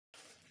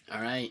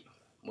Alright,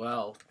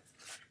 well,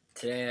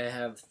 today I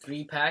have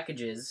 3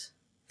 packages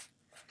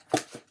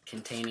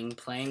containing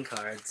playing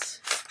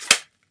cards.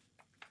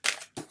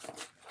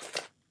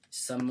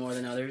 Some more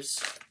than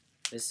others.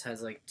 This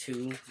has like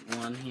 2,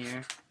 1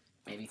 here,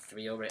 maybe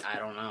 3 over it, I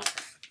don't know.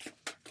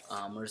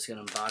 We're just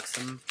going to unbox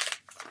them,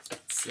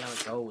 see how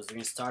it goes. We're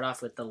going to start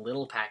off with the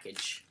little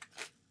package.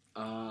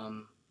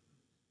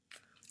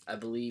 I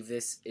believe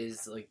this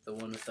is like the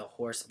one with the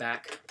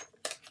horseback,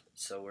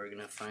 so we're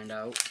going to find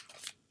out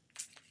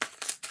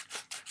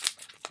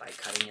by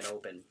cutting it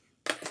open.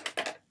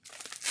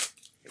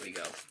 Here we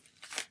go.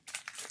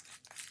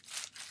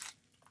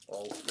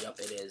 Oh, yep,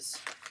 it is.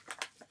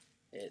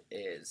 It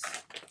is.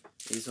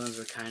 These ones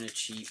were kind of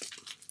cheap,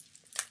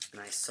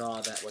 and I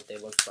saw that what they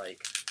looked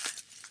like,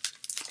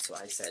 so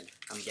I said,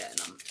 I'm getting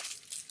them.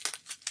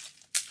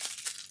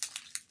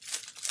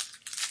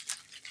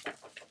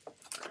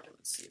 Alright,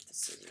 let's see if the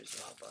scissors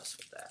will help us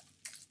with that.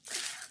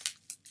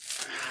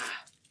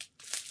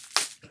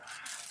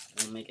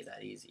 Don't make it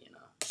that easy, you know.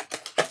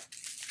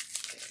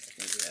 Okay, I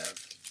think we have...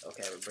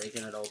 Okay, we're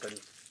breaking it open.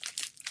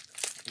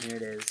 Here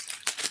it is.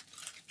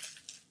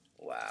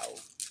 Wow,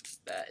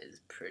 that is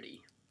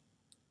pretty.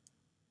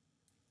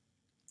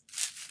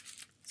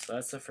 So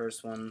that's the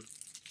first one.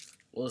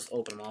 We'll just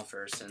open them all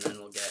first, and then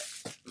we'll get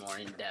more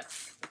in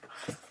depth.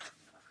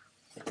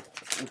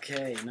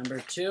 Okay, number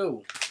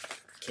 2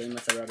 came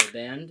with a rubber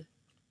band.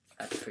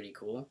 That's pretty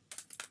cool.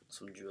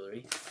 Some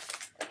jewelry.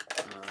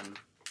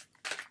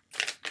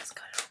 Let's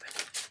cut it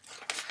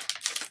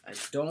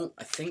open.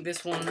 I think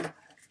this one,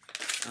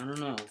 I don't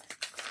know.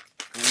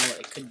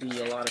 It could be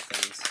a lot of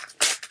things.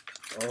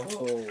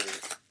 Oh,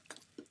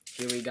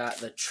 here we got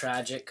the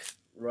tragic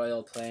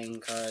royal playing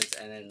cards,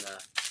 and then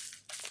the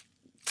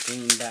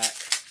greenback,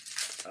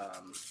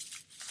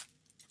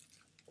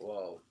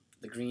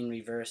 the green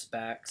reverse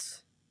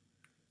backs.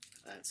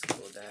 That's a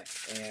cool deck.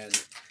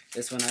 And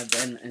this one I've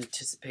been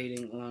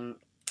anticipating,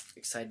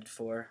 excited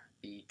for,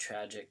 the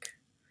tragic,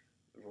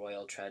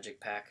 royal tragic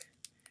pack.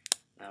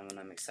 That one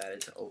I'm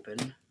excited to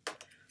open.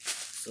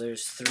 So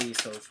there's 3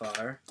 so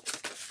far.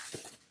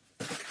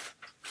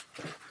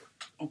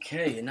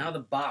 Okay, and now the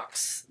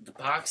box. The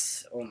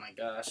box, oh my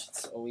gosh,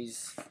 it's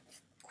always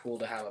cool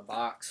to have a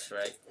box,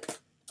 right?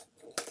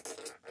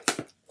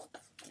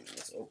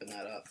 Let's open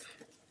that up.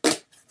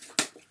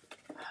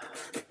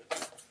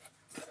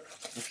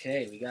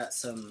 Okay, we got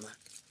some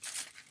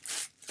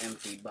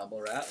empty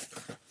bubble wrap.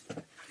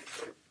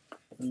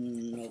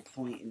 No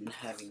point in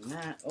having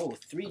that. Oh,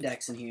 3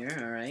 decks in here,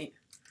 alright.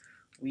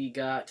 We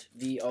got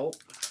the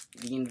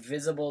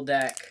invisible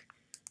deck.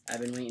 I've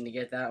been waiting to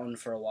get that one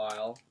for a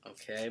while.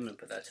 Okay, I'm going to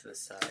put that to the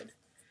side.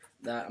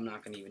 That I'm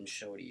not going to even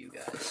show to you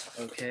guys.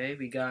 Okay,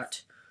 we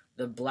got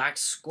the Black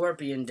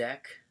Scorpion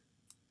deck,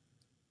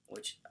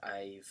 which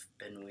I've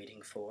been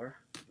waiting for.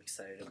 I'm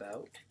excited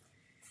about.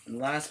 And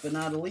last but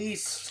not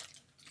least,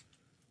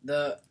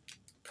 the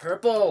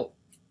purple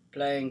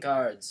playing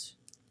cards.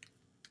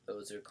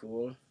 Those are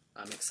cool.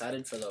 I'm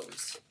excited for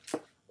those.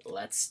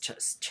 Let's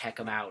just check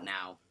them out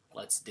now.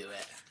 Let's do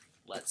it.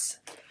 Let's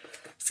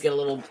get a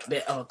little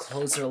bit of a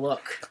closer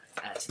look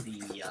at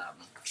the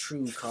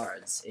true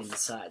cards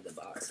inside the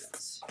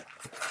boxes.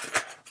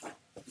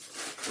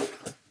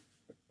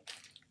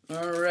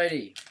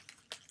 Alrighty.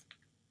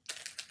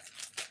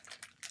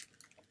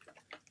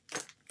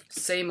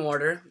 Same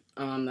order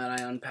that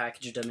I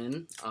unpackaged them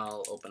in.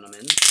 I'll open them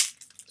in.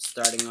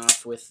 Starting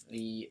off with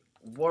the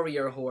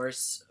Warrior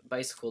Horse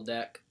bicycle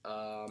deck.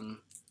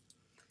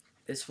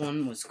 This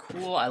one was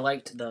cool. I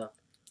liked the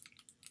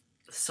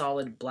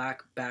solid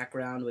black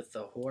background with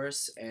the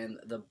horse and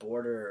the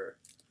border.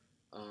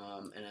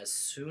 And as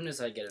soon as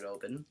I get it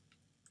open,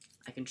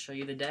 I can show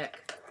you the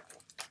deck.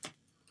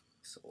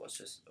 So let's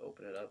just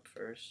open it up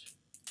first.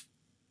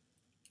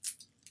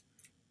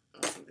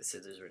 I don't think the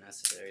scissors were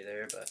necessary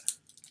there, but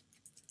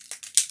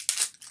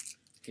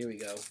here we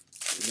go.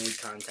 We made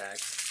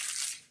contact.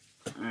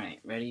 Alright,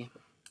 ready?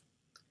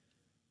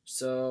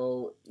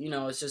 So, you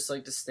know, it's just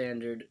like the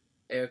standard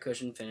air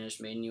cushion finish,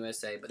 made in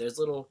USA, but there's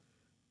little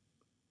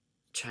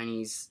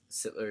Chinese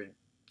or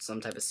some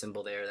type of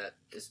symbol there that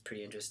is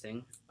pretty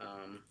interesting.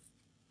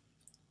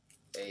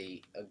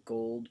 A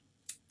gold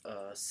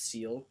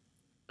seal,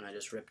 and I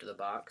just ripped the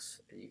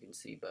box, as you can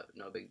see, but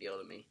no big deal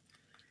to me.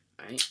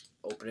 Alright,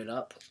 open it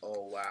up.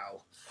 Oh,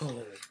 wow.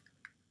 Oh,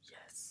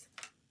 yes.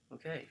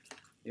 Okay,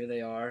 here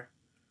they are.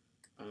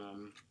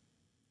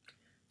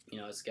 You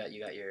know, you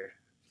got your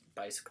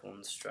bicycle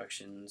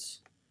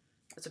instructions.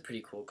 That's a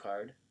pretty cool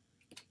card.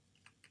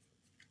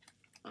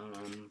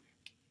 I'm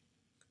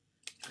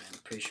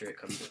pretty sure it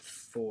comes with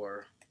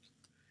 4.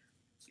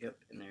 Yep,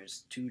 and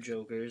there's 2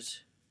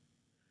 jokers.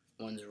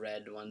 One's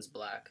red, one's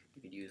black.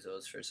 You could use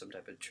those for some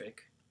type of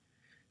trick.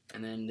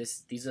 And then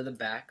these are the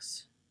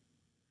backs.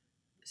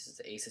 This is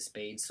the Ace of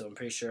Spades, so I'm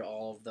pretty sure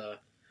all of the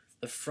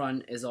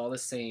front is all the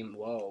same.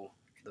 Whoa,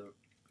 the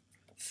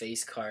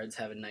face cards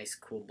have a nice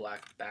cool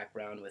black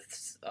background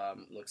with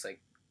looks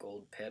like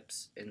gold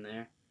pips in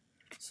there.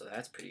 So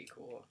that's pretty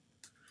cool.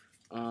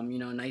 You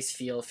know, nice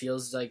feel.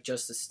 Feels like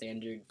just a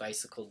standard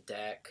bicycle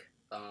deck.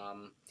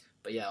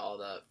 But yeah, all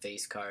the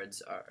face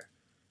cards are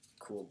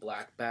cool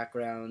black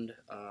background.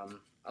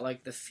 I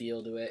like the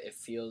feel to it. It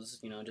feels,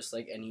 you know, just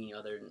like any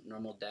other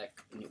normal deck,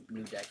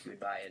 new deck you would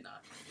buy in a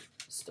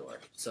store.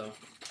 So,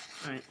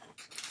 alright.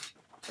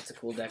 That's a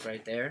cool deck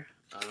right there.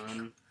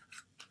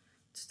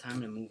 It's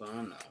time to move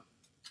on, though,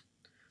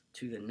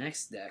 to the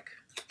next deck,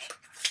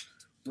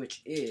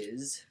 which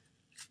is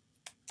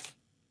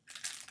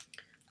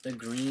the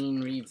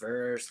green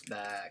reverse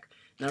back.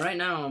 Now, right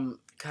now, I'm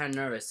kind of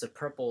nervous. The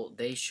purple,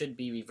 they should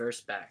be reverse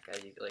back,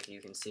 as like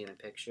you can see in the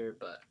picture,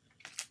 but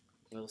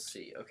we'll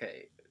see.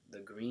 Okay, the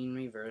green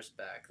reverse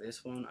back.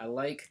 This one,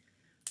 I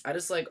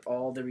just like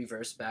all the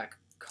reverse back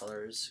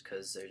colors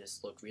because they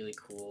just look really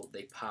cool.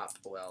 They pop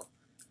well,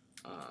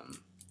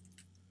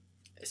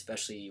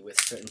 especially with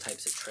certain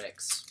types of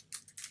tricks.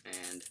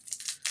 And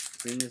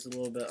green is a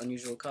little bit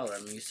unusual color.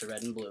 I'm used to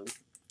red and blue.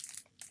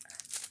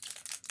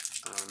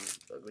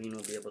 But green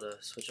will be able to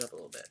switch up a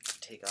little bit.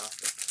 Take off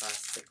the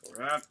plastic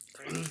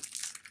wrapping.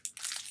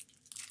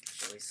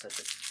 It's always such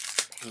a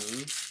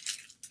pain.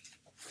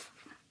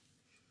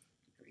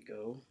 There we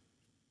go.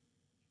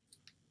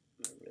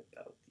 I'm going to rip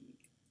out the...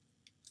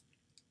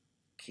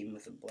 Came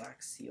with a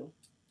black seal.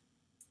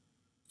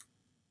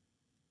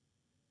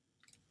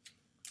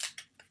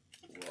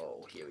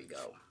 Whoa, here we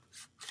go.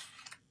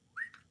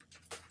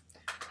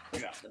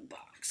 Drop the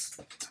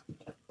box.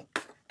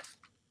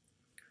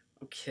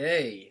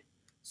 Okay,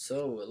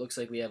 so it looks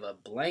like we have a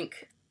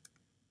blank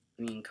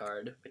green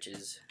card, which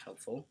is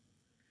helpful.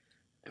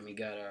 And we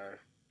got our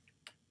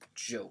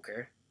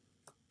Joker.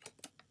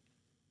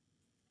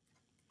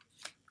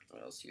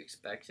 What else do you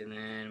expect? And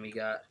then we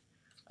got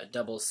a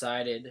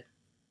double-sided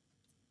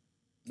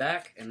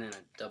back, and then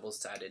a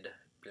double-sided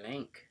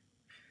blank.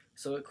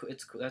 So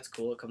that's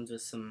cool. It comes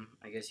with some,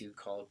 I guess you would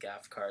call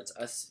gaff cards.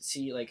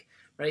 See, like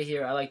right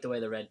here, I like the way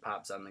the red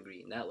pops on the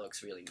green. That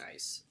looks really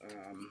nice.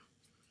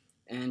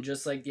 And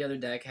just like the other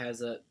deck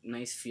has a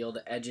nice feel.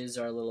 The edges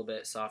are a little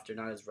bit softer,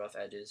 not as rough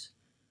edges.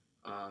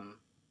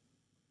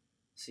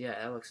 So yeah,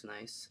 that looks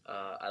nice.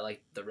 I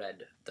like the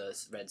red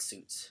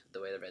suits, the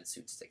way the red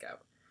suits stick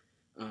out.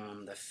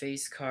 The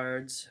face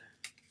cards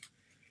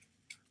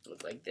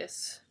look like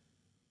this.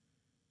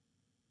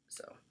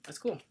 So that's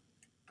cool.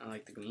 I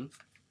like the green.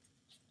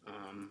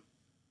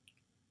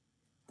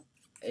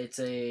 It's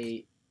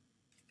a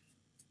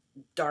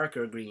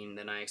darker green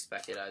than I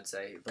expected, I'd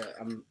say, but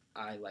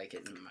I like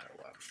it no matter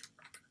what.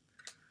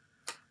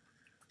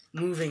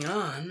 Moving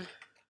on,